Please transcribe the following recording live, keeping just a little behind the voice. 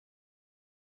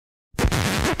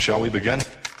Shall we begin?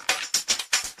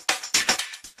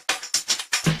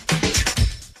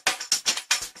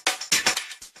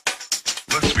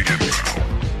 Let's begin now.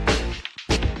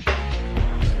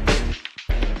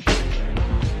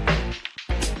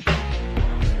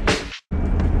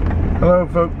 Hello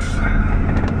folks.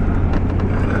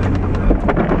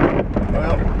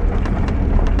 Well,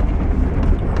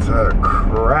 it's a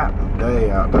crap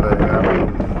day out today. I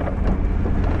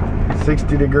mean,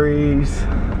 60 degrees,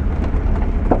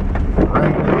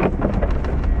 raining.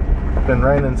 It's been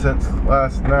raining since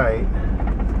last night.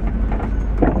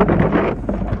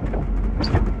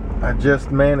 I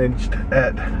just managed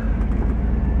at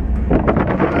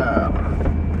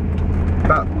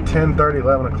about 10:30,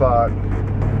 11 o'clock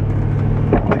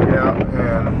to get out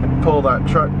and pull that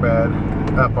truck bed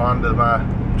up onto my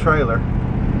trailer.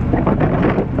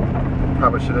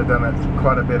 Probably should have done it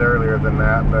quite a bit earlier than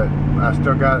that, but I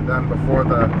still got it done before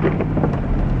the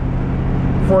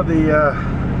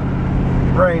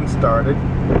rain started.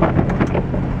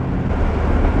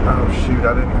 Oh shoot,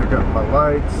 I didn't hook up my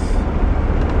lights,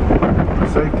 my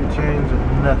safety chains,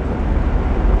 and nothing.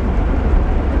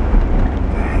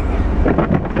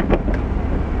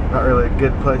 Not really a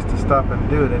good place to stop and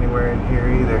do it anywhere in here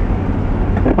either.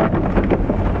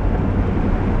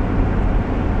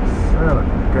 Son of a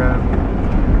gun.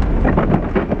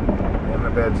 And the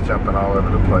bed's jumping all over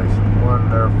the place.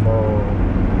 Wonderful.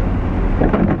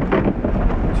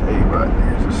 Tell you what,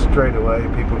 here's a straightaway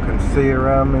people can see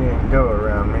around me and go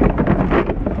around me.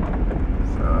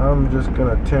 So I'm just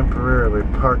gonna temporarily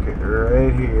park it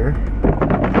right here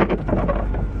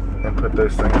and put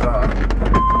those things on.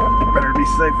 Better be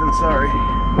safe than sorry.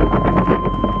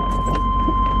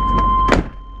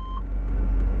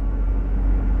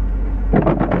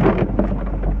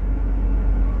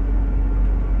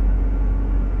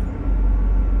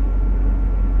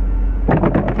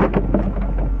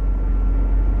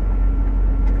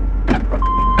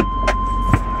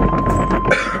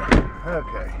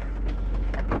 Okay.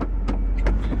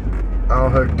 All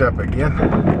hooked up again.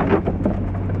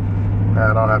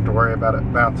 I don't have to worry about it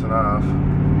bouncing off.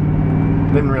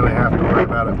 Didn't really have to worry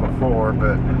about it before,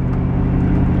 but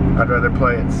I'd rather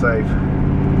play it safe.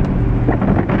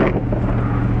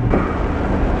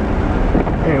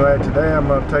 Anyway, today I'm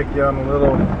going to take you on a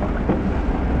little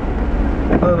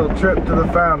trip to the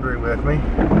foundry with me.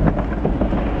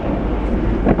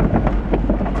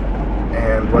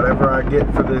 And whatever I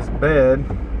get for this bed,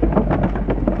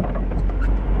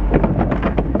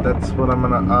 that's what I'm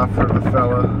going to offer the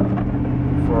fella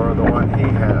for the one he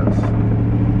has.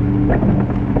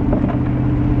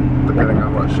 Depending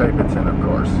on what shape it's in, of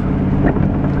course.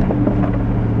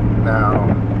 Now,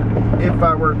 if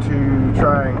I were to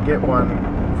try and get one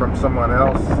from someone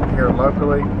else here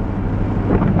locally,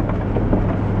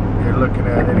 you're looking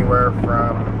at anywhere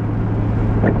from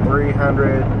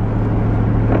 $300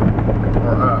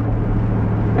 or up,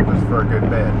 just for a good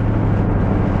bed.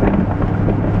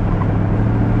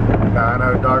 Now, I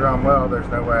know doggone well there's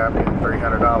no way I'm getting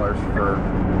 $300 for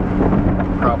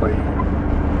probably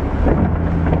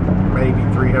maybe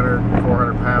 300,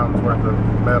 400 pounds worth of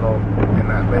metal in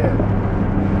that bed.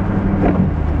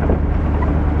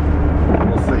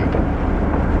 We'll see.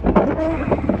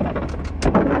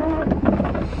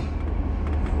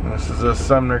 This is a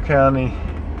Sumner County,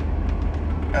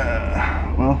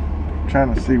 well,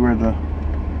 trying to see where the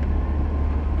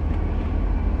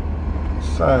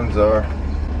signs are.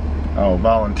 Oh,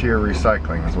 volunteer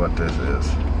recycling is what this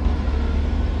is.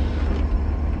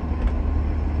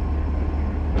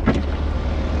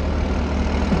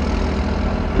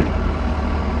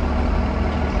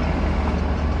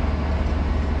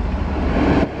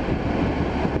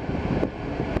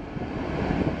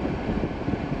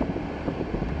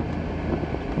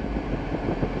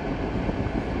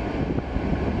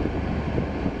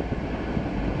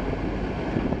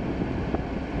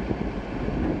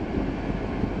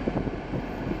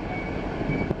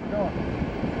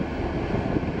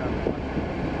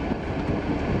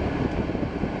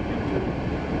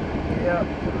 Yep.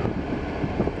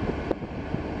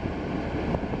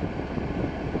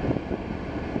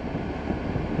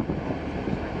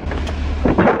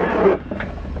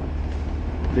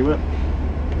 Do it?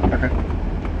 Okay.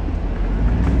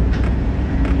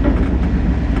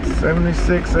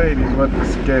 7680 is what the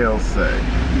scales say.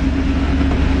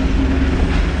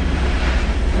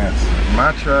 That's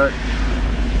my truck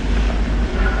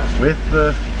with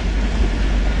the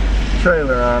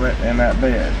trailer on it and that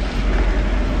bed.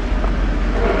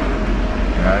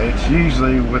 It's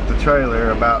usually with the trailer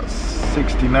about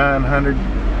 6,900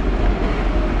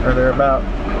 or thereabout.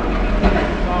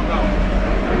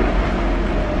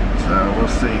 So we'll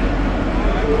see.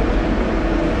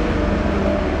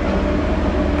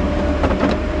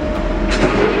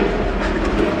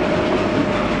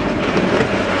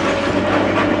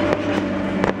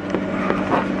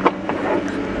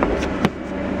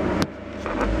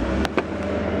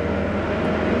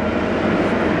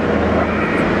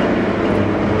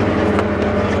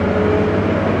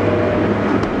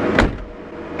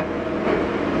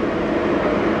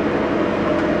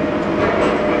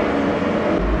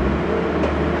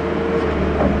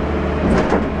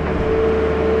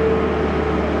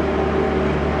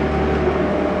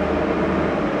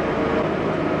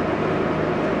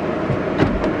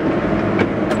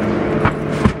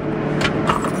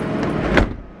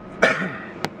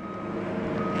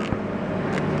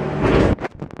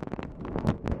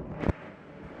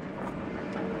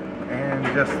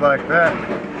 Just like that,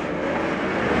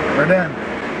 we're done.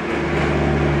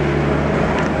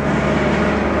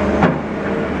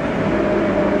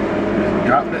 Just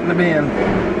dropped it in the bin.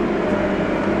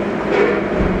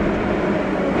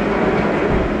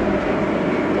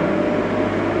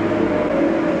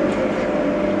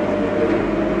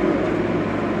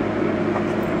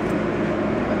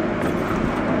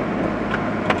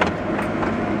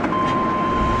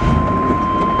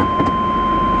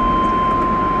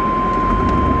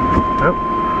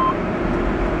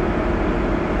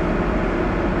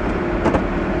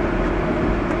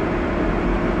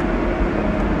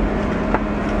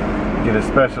 Get a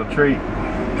special treat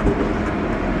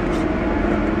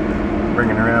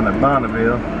bringing around to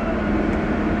Bonneville.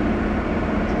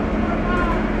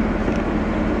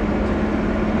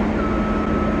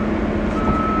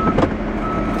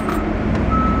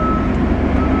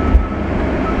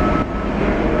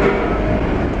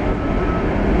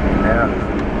 Yeah,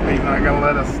 he's not gonna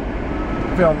let us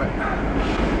film it.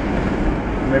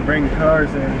 When they bring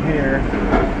cars in here,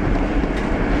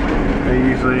 they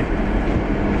usually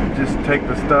just take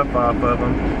the stuff off of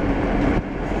them.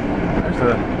 There's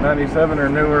a 97 or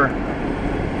newer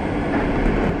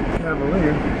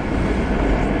Cavalier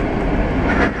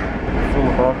full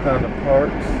of all kinds of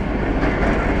parts.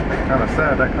 Kind of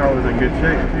sad, that car was in good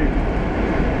shape too.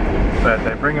 But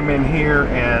they bring them in here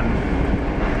and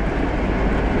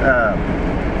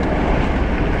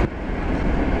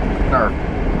or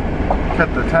cut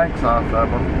the tanks off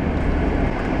of them.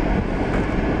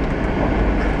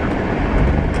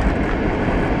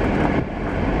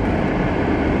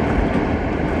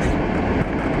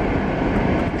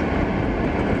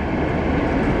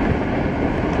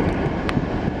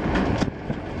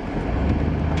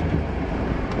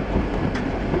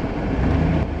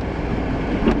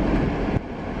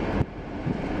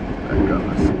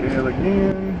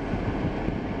 Again.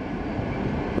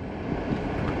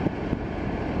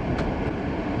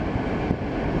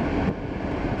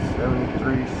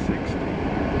 $73.60.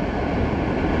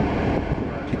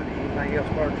 Anything else,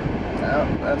 Parker? No,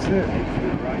 that's it.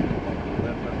 Right.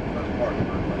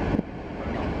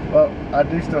 Well, I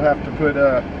do still have to put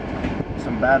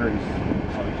some batteries.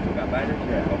 Oh, you still got batteries?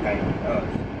 Yeah. Okay.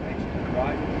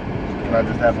 Right. Can I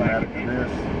just have them added to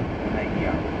this?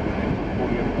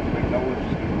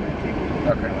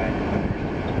 Okay.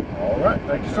 All right.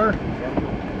 Thank you, sir.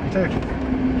 You too.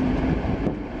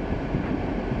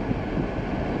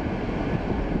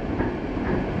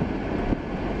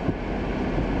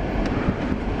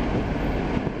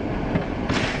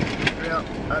 Yeah,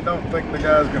 I don't think the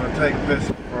guy's going to take this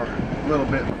for a little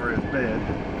bit for his bed.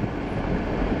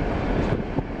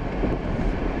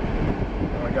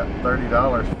 Only got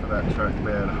 $30 for that truck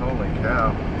bed. Holy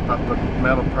cow. I thought the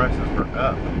metal prices were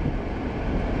up.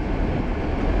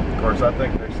 Of course, I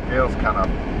think their scale's kind of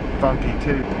funky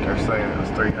too. They're saying it was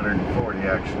 $340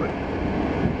 actually.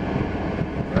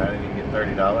 And I didn't even get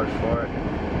 $30 for it.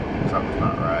 Something's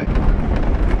not right.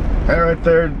 That right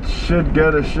there should go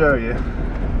to show you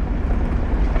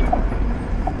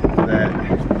that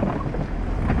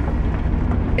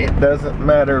it doesn't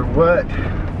matter what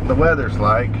the weather's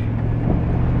like.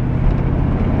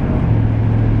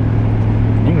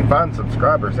 You can find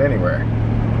subscribers anywhere.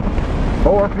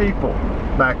 4 people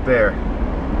back there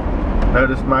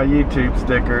noticed my YouTube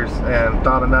stickers and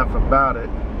thought enough about it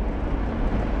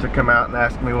to come out and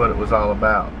ask me what it was all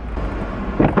about.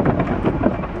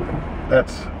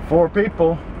 That's 4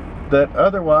 people that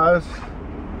otherwise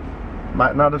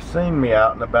might not have seen me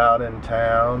out and about in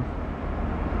town,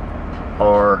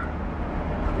 or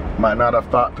might not have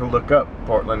thought to look up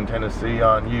Portland, Tennessee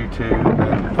on YouTube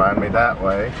and find me that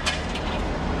way.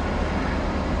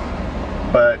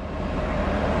 But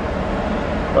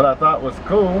what I thought was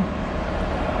cool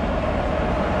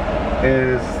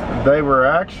is they were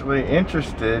actually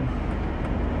interested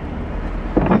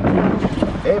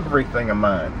everything of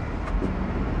mine.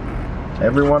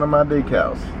 Every one of my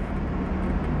decals.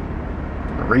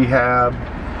 The rehab,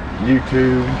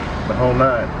 YouTube, the whole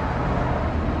nine.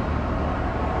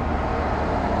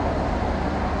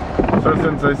 So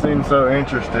since they seem so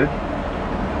interested,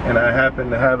 and I happen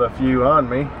to have a few on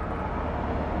me,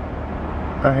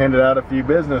 I handed out a few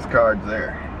business cards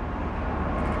there.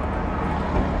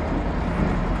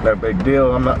 No big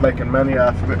deal, I'm not making money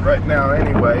off of it right now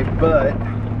anyway, but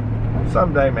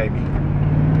someday maybe.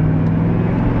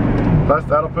 Plus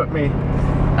that'll put me,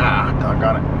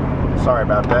 doggone it, sorry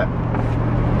about that.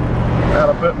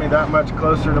 That'll put me that much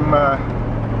closer to my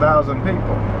 1,000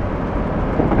 people.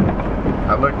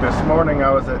 I looked this morning,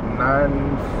 I was at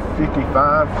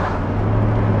 955.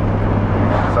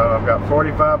 So I've got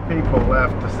 45 people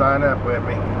left to sign up with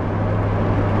me.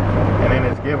 And then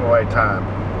it's giveaway time.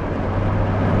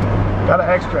 Got an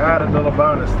extra added little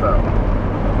bonus though.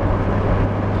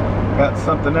 Got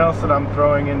something else that I'm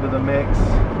throwing into the mix.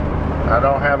 I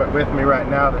don't have it with me right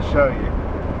now to show you.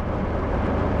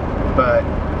 But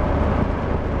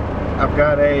I've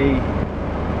got a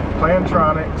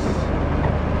Plantronics,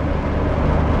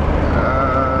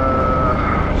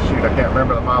 shoot, I can't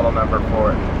remember the model number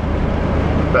for it.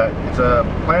 But it's a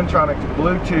Plantronics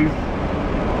Bluetooth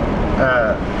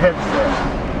headset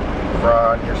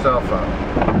for your cell phone.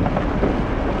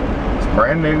 It's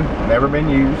brand new, never been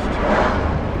used,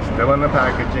 still in the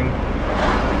packaging,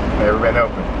 never been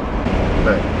opened.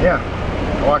 But yeah,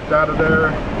 I walked out of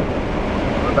there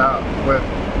with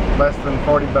less than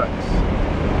 40 bucks.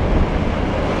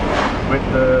 With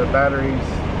the batteries,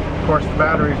 of course the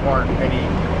batteries weren't any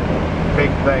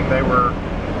big thing, they were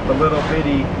the little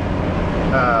bitty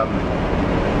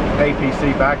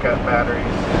APC backup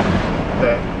batteries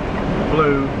that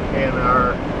blew in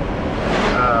our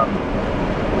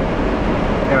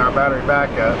battery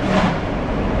backup,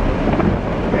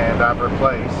 and I've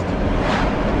replaced.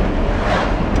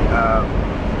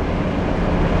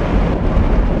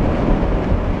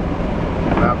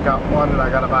 I've got one that I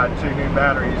gotta buy 2 new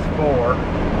batteries for.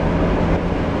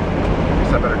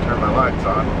 Guess I better turn my lights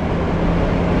on.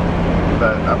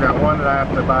 But I've got one that I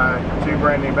have to buy 2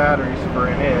 brand new batteries for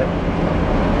in it.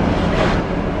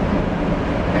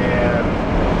 And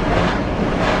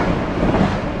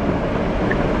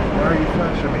why are you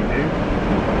flashing me,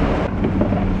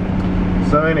 dude?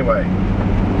 So anyway,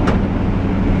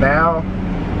 now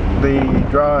the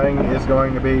drawing is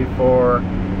going to be for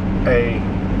a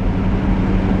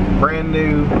brand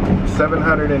new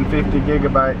 750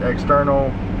 gigabyte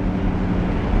external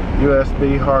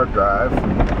USB hard drive,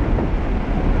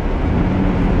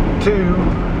 2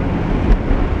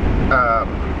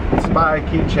 spy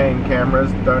keychain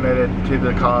cameras donated to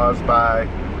the cause by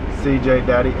CJ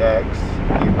Daddy X.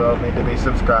 You will need to be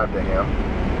subscribed to him.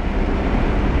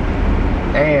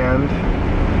 And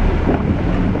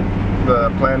the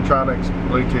Plantronics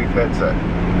Bluetooth headset.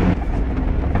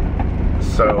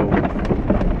 So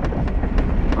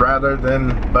rather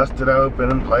than bust it open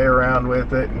and play around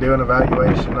with it and do an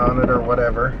evaluation on it or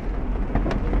whatever,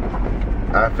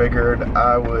 I figured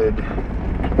I would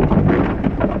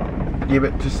give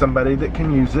it to somebody that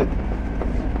can use it.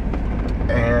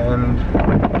 And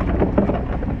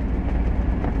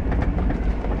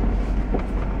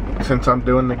since I'm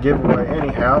doing the giveaway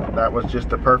anyhow, that was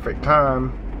just a perfect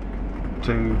time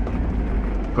to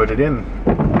put it in.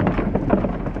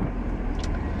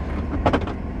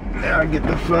 Now I get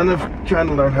the fun of trying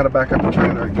to learn how to back up the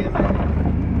trailer again.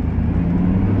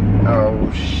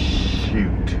 Oh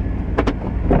shoot.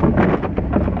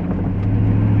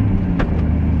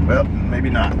 Well, maybe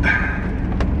not.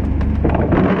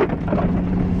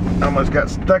 Almost got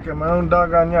stuck in my own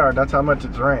doggone yard. That's how much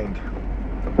it's rained.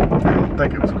 I didn't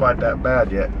think it was quite that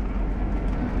bad yet.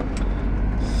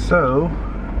 So,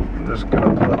 I'm just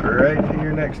gonna put it right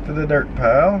here next to the dirt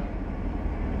pile.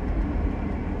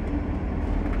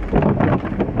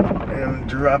 And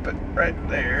drop it right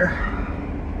there.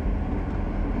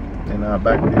 And I'll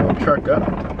back the old truck up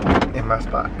in my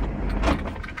spot.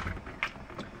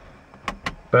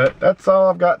 But that's all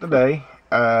I've got today.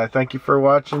 Thank you for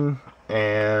watching,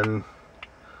 and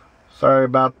sorry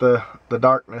about the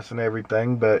darkness and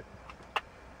everything, but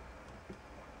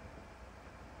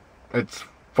it's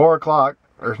 4 o'clock.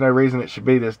 There's no reason it should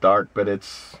be this dark, but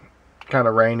it's kind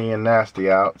of rainy and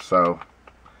nasty out, so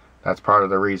that's part of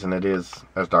the reason it is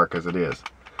as dark as it is.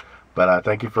 But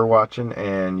thank you for watching,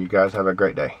 and you guys have a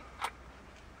great day.